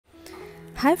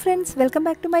Hi friends, welcome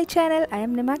back to my channel. I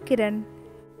am Nima Kiran.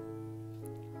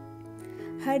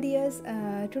 Hi dears,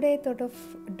 today I thought of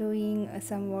doing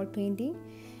some wall painting.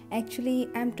 Actually,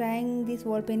 I am trying this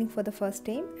wall painting for the first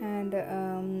time, and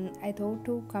I thought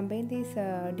to combine this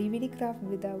DVD craft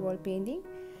with the wall painting.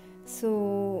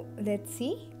 So let's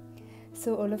see.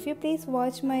 So all of you please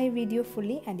watch my video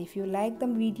fully, and if you like the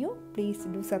video please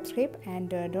do subscribe, and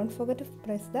don't forget to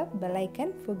press the bell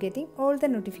icon for getting all the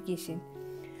notification.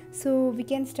 So we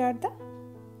can start the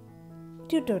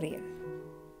tutorial.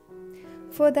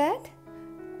 For that,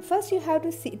 first you have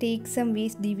to take some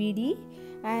vase DVD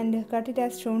and cut it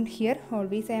as shown here.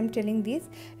 Always I am telling this,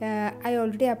 I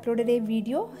already uploaded a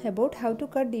video about how to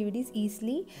cut DVDs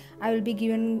easily. I will be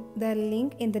given the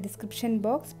link in the description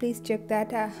box. Please check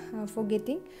that for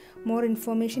getting more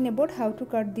information about how to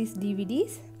cut these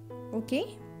DVDs.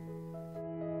 Okay.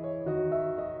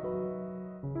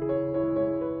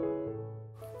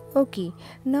 Okay,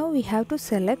 now we have to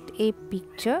select a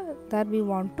picture that we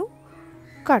want to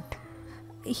cut.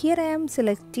 Here I am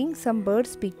selecting some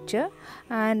bird's picture,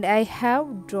 and I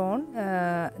have drawn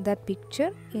that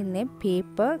picture in a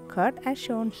paper cut as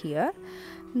shown here.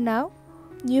 Now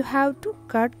you have to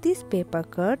cut these paper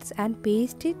cuts and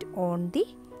paste it on the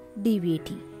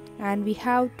DVD, and we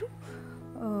have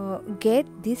to get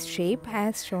this shape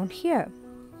as shown here.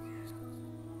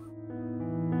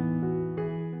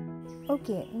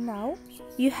 Okay, now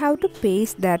you have to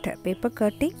paste that paper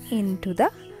cutting into the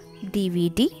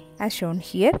DVD as shown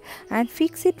here and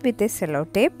fix it with a cello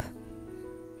tape.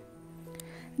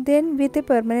 Then with a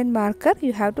permanent marker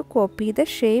you have to copy the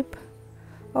shape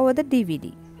over the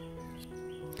DVD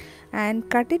and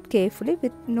cut it carefully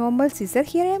with normal scissor.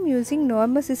 Here I am using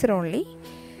normal scissor only.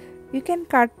 You can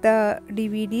cut the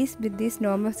DVDs with these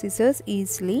normal scissors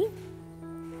easily.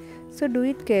 So do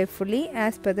it carefully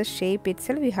as per the shape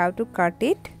itself. We have to cut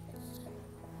it.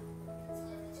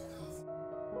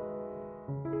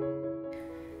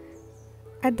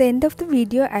 At the end of the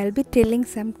video, I will be telling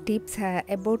some tips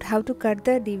about how to cut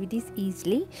the DVDs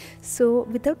easily. So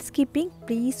without skipping,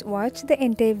 please watch the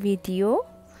entire video.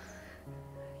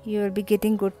 You will be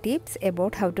getting good tips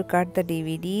about how to cut the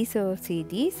DVDs or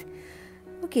CDs.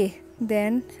 Okay,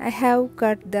 then I have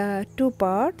cut the two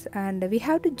parts, and we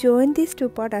have to join these two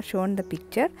parts as shown in the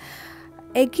picture.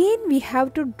 Again, we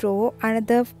have to draw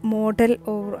another model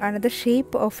or another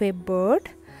shape of a bird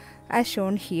as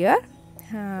shown here.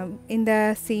 In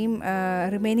the same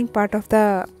remaining part of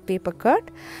the paper cut,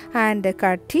 and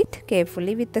cut it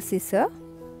carefully with the scissor.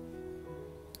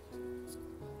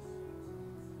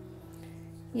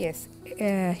 Yes,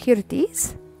 here it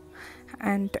is,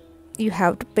 and you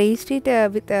have to paste it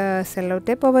with a cello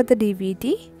tape over the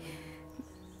DVD.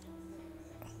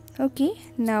 Okay,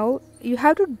 now you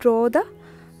have to draw the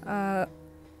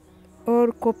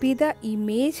or copy the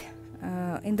image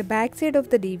in the back side of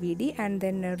the DVD, and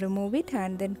then remove it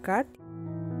and then cut.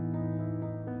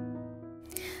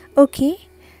 Okay,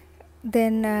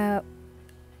 then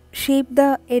shape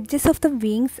the edges of the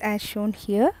wings as shown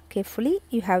here. Carefully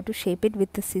you have to shape it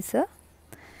with the scissor.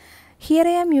 Here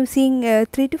I am using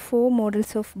 3 to 4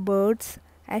 models of birds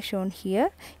as shown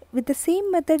here. With the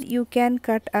same method you can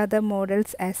cut other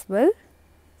models as well.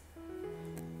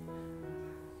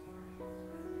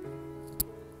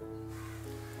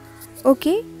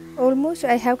 Okay, almost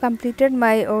I have completed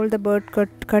my all the bird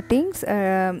cuttings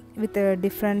with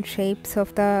different shapes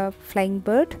of the flying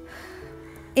bird.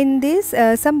 In this,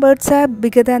 some birds are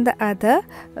bigger than the other,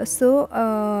 so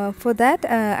for that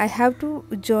I have to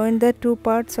join the two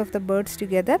parts of the birds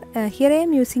together. Here I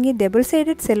am using a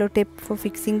double-sided cello tape for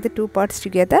fixing the two parts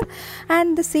together,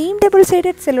 and the same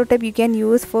double-sided cello tape you can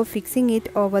use for fixing it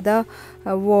over the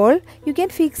wall. You can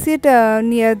fix it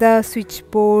near the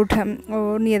switchboard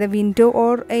or near the window,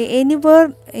 or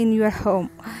anywhere in your home.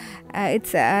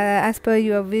 It's as per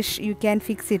your wish, you can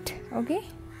fix it. Okay.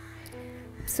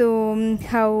 So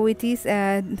how it is,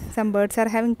 some birds are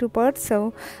having two parts,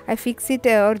 so I fix it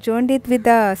or joined it with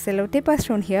the cello tape as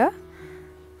shown here.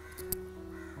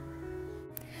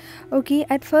 Okay,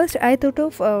 at first I thought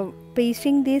of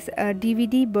pasting these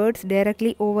DVD birds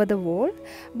directly over the wall,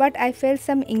 but I felt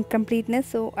some incompleteness,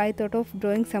 so I thought of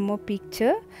drawing some more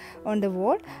picture on the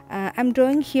wall. I'm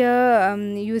drawing here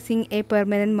using a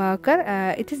permanent marker.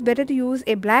 It is better to use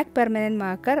a black permanent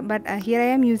marker, but here I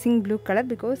am using blue color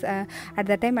because at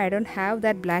that time I don't have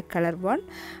that black color one,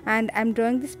 and I'm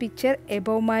drawing this picture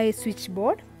above my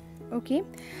switchboard. Okay,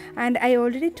 and I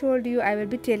already told you I will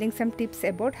be telling some tips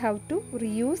about how to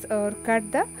reuse or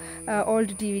cut the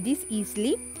old DVDs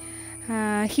easily.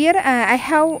 Here I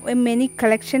have many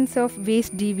collections of vase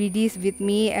DVDs with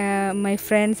me. My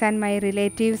friends and my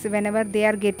relatives, whenever they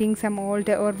are getting some old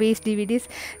or vase DVDs,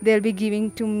 they'll be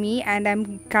giving to me, and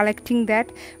I'm collecting that.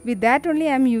 With that only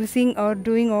I'm using or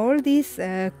doing all these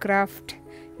craft,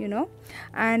 you know.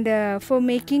 And for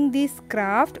making this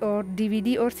craft or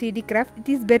DVD or CD craft, it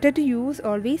is better to use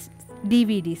always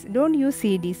DVDs. Don't use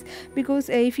CDs, because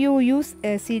if you use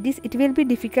CDs, it will be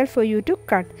difficult for you to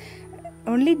cut.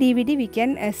 Only DVD we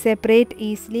can separate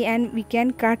easily, and we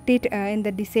can cut it in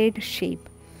the desired shape.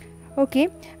 Okay,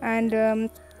 and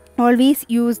always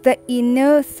use the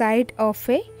inner side of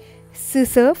a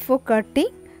scissor for cutting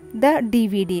the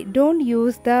DVD. Don't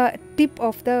use the tip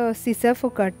of the scissor for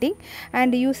cutting,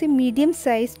 and use a medium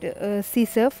sized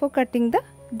scissor for cutting the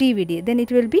DVD, then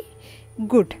it will be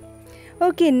good.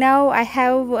 Okay, now I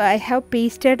have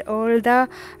pasted all the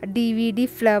DVD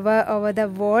flower over the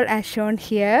wall as shown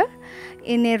here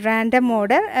in a random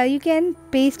order. You can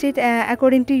paste it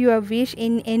according to your wish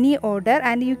in any order,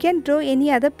 and you can draw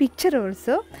any other picture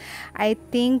also. I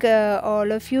think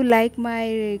all of you like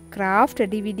my craft,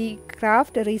 DVD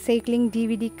craft, recycling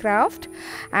DVD craft,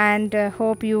 and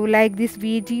hope you like this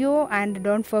video. And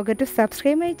don't forget to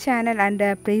subscribe my channel,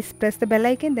 and please press the bell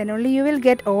icon, then only you will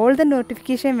get all the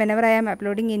notification whenever I am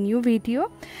uploading a new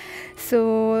video.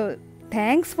 So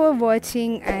thanks for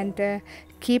watching, and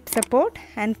keep support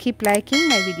and keep liking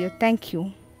my video. Thank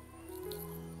you.